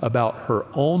about her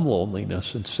own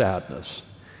loneliness and sadness,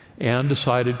 Anne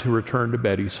decided to return to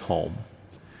Betty's home.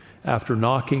 After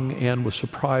knocking, Anne was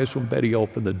surprised when Betty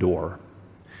opened the door.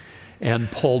 Anne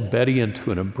pulled Betty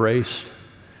into an embrace,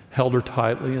 held her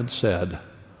tightly, and said,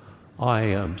 "I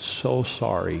am so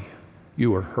sorry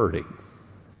you are hurting."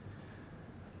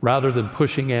 Rather than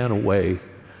pushing Anne away,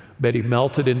 Betty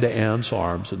melted into Anne's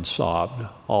arms and sobbed,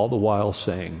 all the while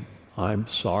saying, "I'm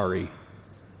sorry.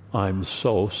 I'm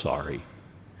so sorry."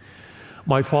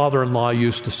 My father-in-law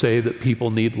used to say that people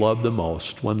need love the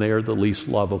most when they are the least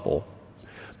lovable.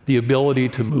 The ability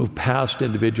to move past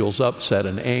individuals' upset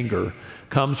and anger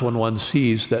comes when one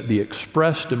sees that the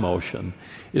expressed emotion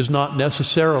is not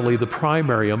necessarily the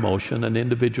primary emotion an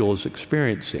individual is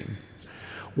experiencing.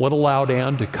 What allowed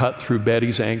Anne to cut through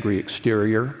Betty's angry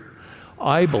exterior?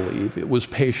 I believe it was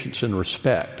patience and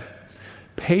respect.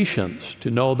 Patience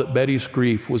to know that Betty's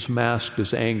grief was masked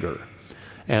as anger,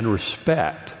 and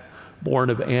respect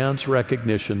born of Anne's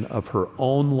recognition of her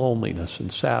own loneliness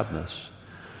and sadness.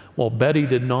 While Betty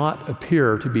did not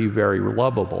appear to be very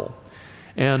lovable,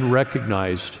 Anne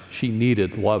recognized she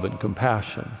needed love and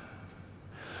compassion.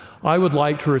 I would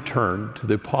like to return to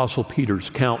the Apostle Peter's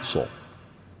counsel.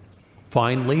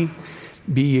 Finally,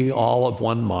 be ye all of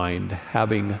one mind,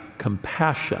 having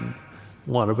compassion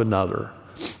one of another.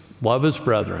 Love as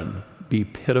brethren, be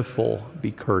pitiful,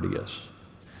 be courteous.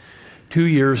 2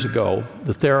 years ago,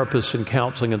 the therapists in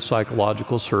counseling and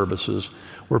psychological services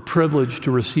were privileged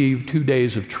to receive 2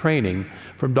 days of training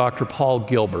from Dr. Paul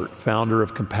Gilbert, founder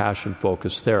of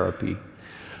Compassion-Focused Therapy.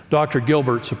 Dr.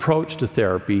 Gilbert's approach to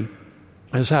therapy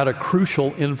has had a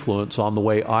crucial influence on the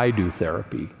way I do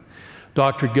therapy.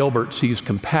 Dr. Gilbert sees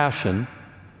compassion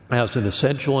as an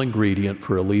essential ingredient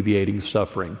for alleviating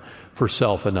suffering for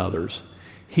self and others.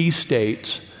 He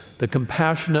states, "The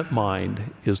compassionate mind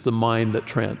is the mind that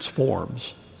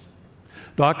transforms."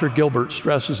 Dr. Gilbert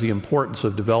stresses the importance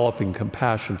of developing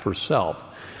compassion for self,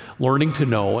 learning to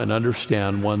know and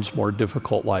understand one's more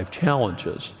difficult life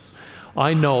challenges.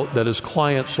 I note that as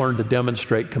clients learn to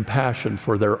demonstrate compassion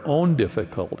for their own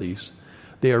difficulties,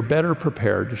 they are better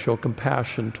prepared to show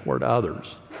compassion toward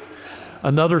others.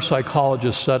 Another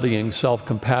psychologist studying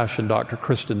self-compassion, Dr.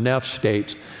 Kristen Neff,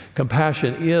 states,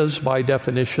 "Compassion is, by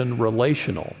definition,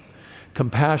 relational.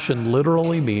 Compassion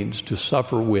literally means to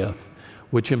suffer with,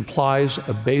 which implies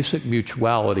a basic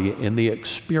mutuality in the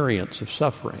experience of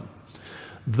suffering.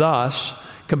 Thus,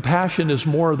 compassion is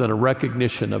more than a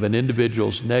recognition of an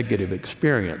individual's negative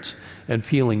experience and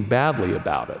feeling badly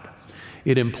about it.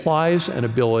 It implies an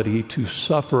ability to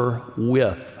suffer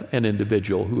with an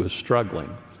individual who is struggling.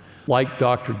 Like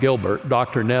Dr. Gilbert,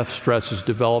 Dr. Neff stresses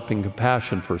developing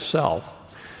compassion for self.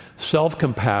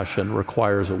 Self-compassion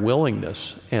requires a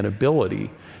willingness and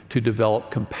ability to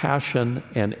develop compassion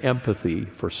and empathy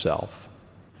for self.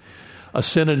 A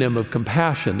synonym of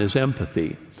compassion is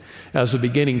empathy. As a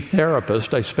beginning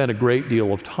therapist, I spent a great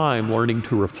deal of time learning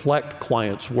to reflect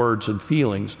clients' words and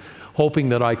feelings, hoping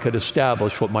that I could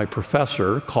establish what my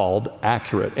professor called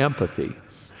accurate empathy.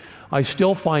 I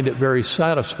still find it very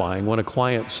satisfying when a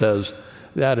client says,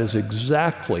 "That is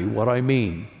exactly what I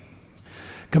mean."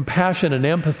 Compassion and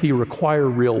empathy require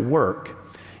real work.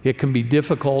 It can be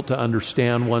difficult to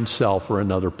understand oneself or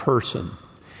another person.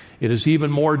 It is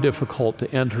even more difficult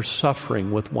to enter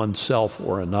suffering with oneself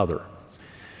or another.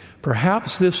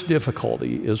 Perhaps this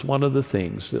difficulty is one of the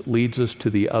things that leads us to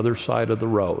the other side of the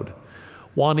road,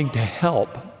 wanting to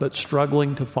help but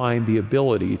struggling to find the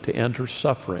ability to enter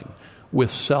suffering with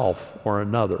self or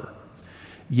another.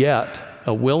 Yet,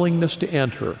 a willingness to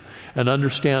enter and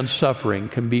understand suffering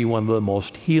can be one of the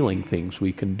most healing things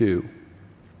we can do.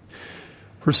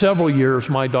 For several years,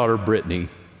 my daughter Brittany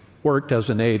worked as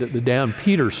an aide at the Dan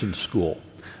Peterson School,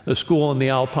 a school in the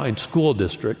Alpine School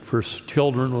District for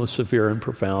children with severe and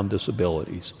profound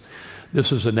disabilities.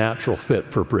 This is a natural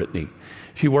fit for Brittany.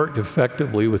 She worked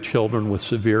effectively with children with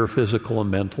severe physical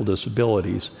and mental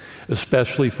disabilities,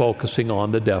 especially focusing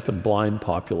on the deaf and blind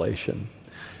population.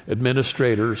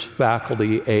 Administrators,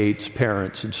 faculty, aides,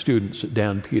 parents, and students at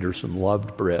Dan Peterson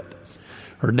loved Britt.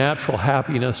 Her natural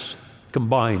happiness,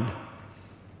 combined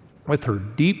with her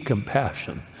deep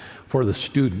compassion for the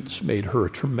students, made her a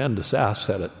tremendous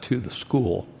asset to the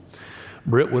school.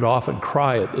 Britt would often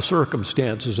cry at the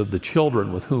circumstances of the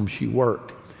children with whom she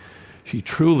worked. She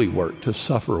truly worked to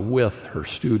suffer with her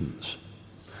students.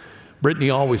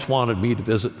 Brittany always wanted me to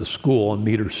visit the school and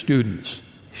meet her students.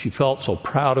 She felt so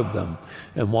proud of them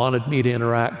and wanted me to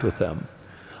interact with them.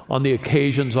 On the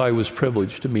occasions I was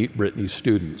privileged to meet Brittany's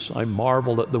students, I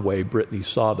marveled at the way Brittany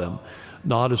saw them,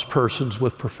 not as persons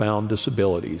with profound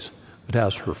disabilities, but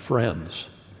as her friends,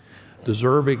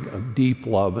 deserving of deep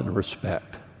love and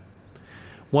respect.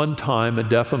 One time, a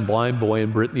deaf and blind boy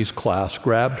in Brittany's class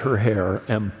grabbed her hair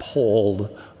and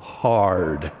pulled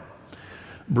hard.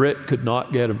 Britt could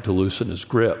not get him to loosen his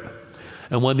grip,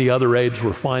 and when the other aides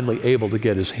were finally able to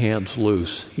get his hands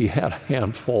loose, he had a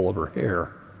handful of her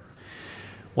hair.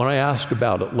 When I asked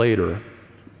about it later,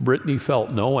 Brittany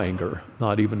felt no anger,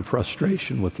 not even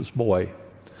frustration with this boy.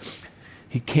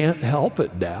 He can't help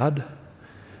it, Dad.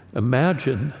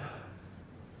 Imagine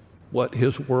what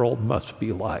his world must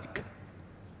be like.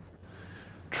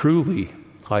 Truly,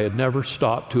 I had never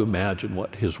stopped to imagine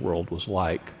what his world was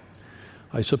like.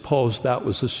 I suppose that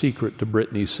was the secret to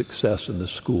Brittany's success in the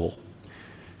school.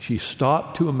 She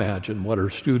stopped to imagine what her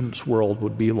students' world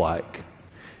would be like,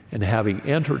 and having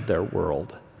entered their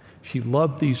world, she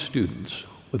loved these students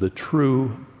with a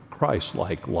true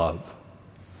Christ-like love.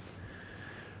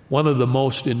 One of the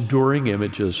most enduring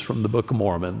images from the Book of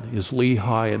Mormon is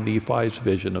Lehi and Nephi's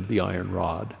vision of the iron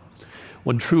rod.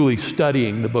 When truly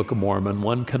studying the Book of Mormon,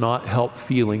 one cannot help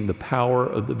feeling the power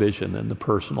of the vision and the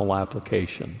personal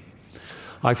application.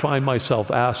 I find myself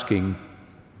asking,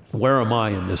 where am I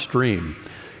in this dream?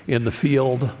 In the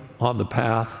field, on the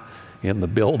path, in the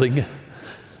building,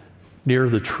 near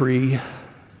the tree?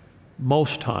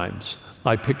 Most times,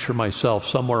 I picture myself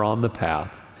somewhere on the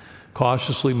path,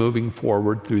 cautiously moving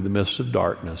forward through the midst of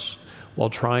darkness while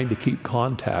trying to keep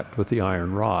contact with the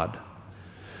iron rod.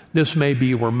 This may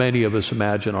be where many of us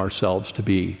imagine ourselves to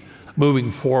be,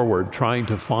 moving forward, trying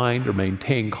to find or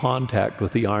maintain contact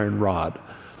with the iron rod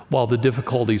while the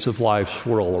difficulties of life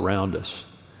swirl around us.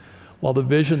 While the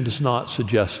vision does not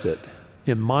suggest it,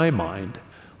 in my mind,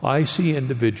 I see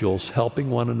individuals helping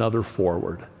one another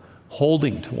forward,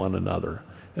 holding to one another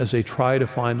as they try to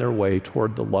find their way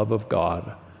toward the love of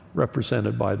God,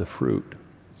 represented by the fruit.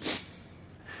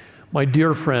 My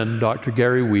dear friend, Dr.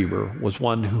 Gary Weaver, was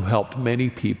one who helped many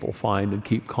people find and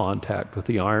keep contact with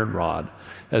the iron rod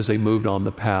as they moved on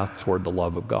the path toward the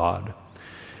love of God.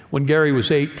 When Gary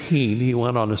was 18, he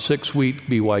went on a 6-week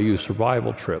BYU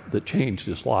survival trip that changed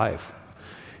his life.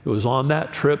 It was on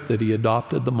that trip that he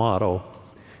adopted the motto,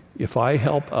 "If I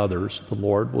help others, the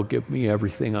Lord will give me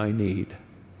everything I need."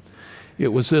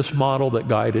 It was this model that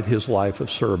guided his life of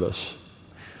service.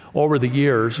 Over the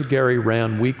years, Gary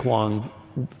ran week-long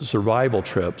survival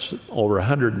trips, over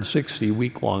 160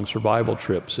 week-long survival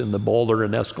trips in the Boulder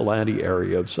and Escalante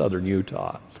area of southern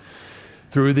Utah.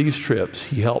 Through these trips,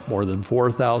 he helped more than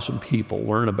 4,000 people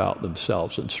learn about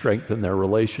themselves and strengthen their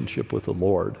relationship with the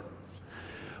Lord.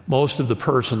 Most of the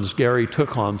persons Gary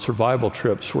took on survival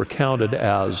trips were counted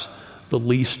as the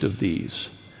least of these,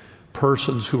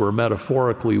 persons who were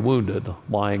metaphorically wounded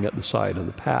lying at the side of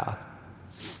the path.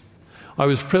 I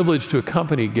was privileged to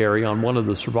accompany Gary on one of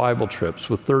the survival trips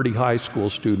with 30 high school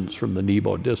students from the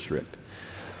Nebo district.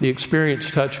 The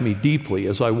experience touched me deeply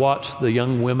as I watched the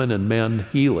young women and men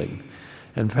healing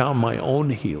and found my own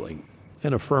healing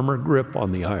and a firmer grip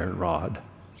on the iron rod.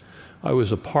 I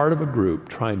was a part of a group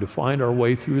trying to find our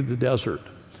way through the desert,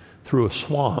 through a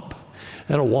swamp,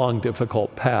 and along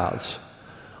difficult paths.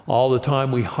 All the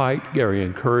time we hiked, Gary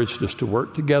encouraged us to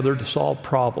work together to solve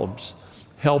problems,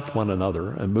 help one another,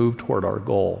 and move toward our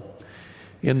goal.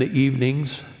 In the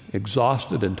evenings,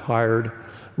 exhausted and tired,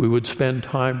 we would spend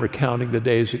time recounting the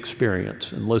day's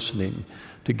experience and listening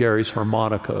to Gary's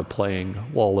harmonica playing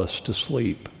lull us to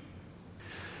sleep.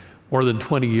 More than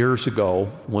 20 years ago,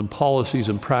 when policies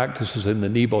and practices in the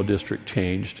Nebo district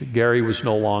changed, Gary was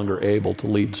no longer able to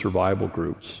lead survival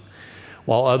groups,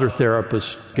 while other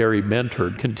therapists Gary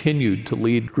mentored continued to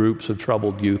lead groups of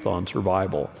troubled youth on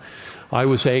survival. I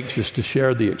was anxious to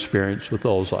share the experience with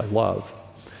those I love.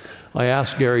 I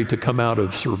asked Gary to come out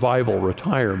of survival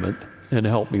retirement and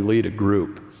help me lead a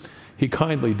group. He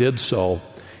kindly did so,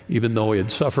 even though he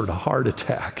had suffered a heart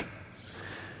attack.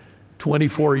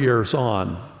 24 years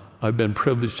on, I've been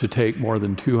privileged to take more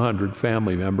than 200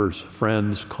 family members,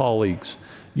 friends, colleagues,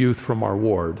 youth from our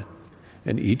ward,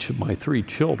 and each of my 3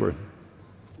 children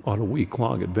on a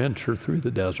week-long adventure through the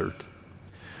desert.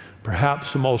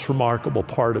 Perhaps the most remarkable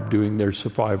part of doing their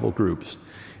survival groups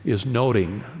is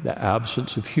noting the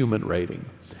absence of human rating,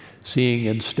 seeing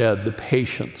instead the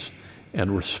patience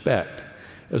and respect,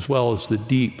 as well as the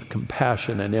deep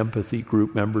compassion and empathy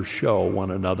group members show one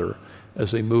another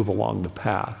as they move along the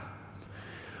path.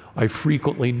 I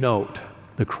frequently note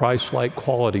the Christ-like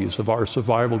qualities of our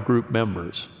survival group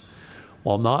members.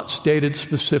 While not stated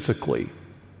specifically,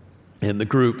 in the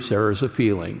groups there is a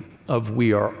feeling of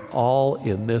we are all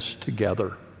in this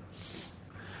together.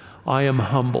 I am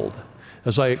humbled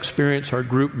as I experience our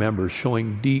group members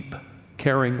showing deep,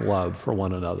 caring love for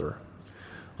one another.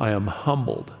 I am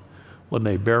humbled when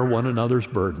they bear one another's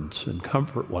burdens and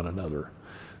comfort one another,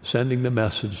 sending the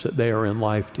message that they are in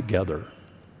life together,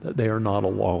 that they are not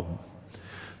alone.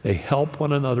 They help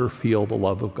one another feel the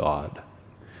love of God.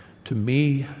 To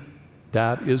me,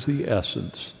 that is the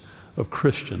essence of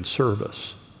Christian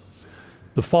service.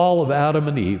 The fall of Adam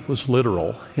and Eve was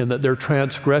literal in that their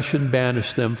transgression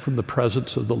banished them from the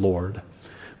presence of the Lord.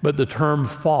 But the term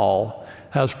fall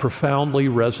has profoundly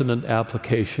resonant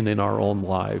application in our own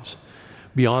lives,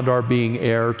 beyond our being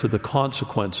heir to the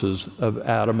consequences of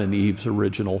Adam and Eve's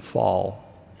original fall.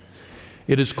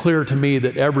 It is clear to me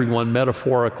that everyone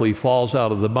metaphorically falls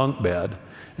out of the bunk bed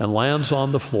and lands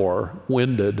on the floor,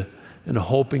 winded, and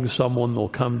hoping someone will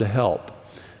come to help,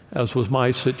 as was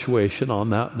my situation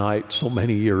on that night so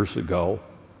many years ago.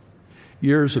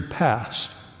 Years have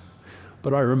passed,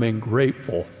 but I remain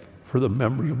grateful for the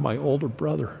memory of my older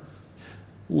brother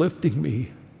lifting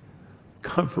me,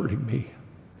 comforting me,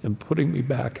 and putting me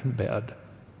back in bed.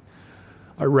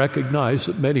 I recognize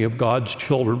that many of God's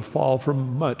children fall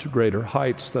from much greater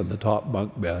heights than the top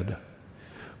bunk bed,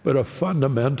 but a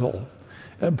fundamental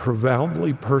and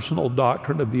profoundly personal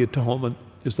doctrine of the atonement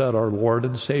is that our Lord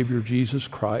and Savior Jesus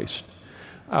Christ,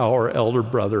 our elder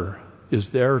brother,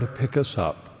 is there to pick us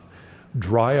up,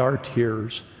 dry our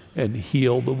tears, and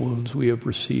heal the wounds we have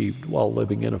received while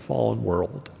living in a fallen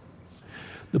world.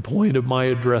 The point of my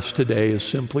address today is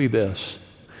simply this: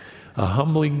 a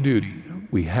humbling duty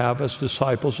we have as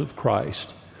disciples of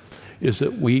Christ is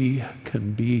that we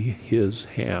can be His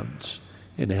hands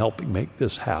in helping make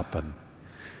this happen.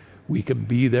 We can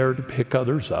be there to pick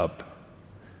others up,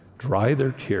 dry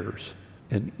their tears,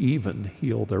 and even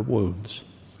heal their wounds.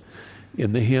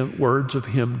 In the words of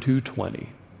hymn 220,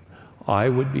 I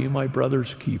would be my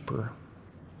brother's keeper.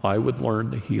 I would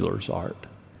learn the healer's art.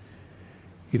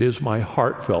 It is my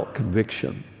heartfelt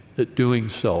conviction that doing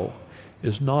so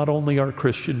is not only our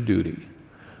Christian duty,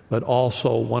 but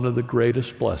also one of the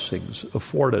greatest blessings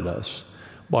afforded us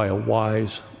by a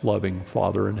wise, loving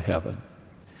Father in heaven.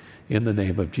 In the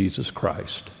name of Jesus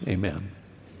Christ, amen.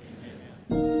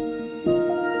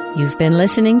 You've been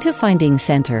listening to Finding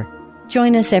Center.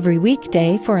 Join us every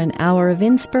weekday for an hour of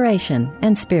inspiration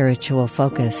and spiritual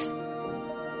focus.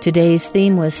 Today's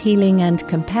theme was Healing and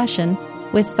Compassion,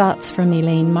 with thoughts from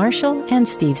Elaine Marshall and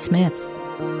Steve Smith.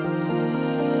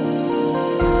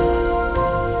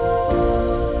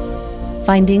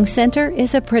 Finding Center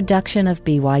is a production of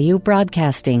BYU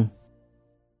Broadcasting.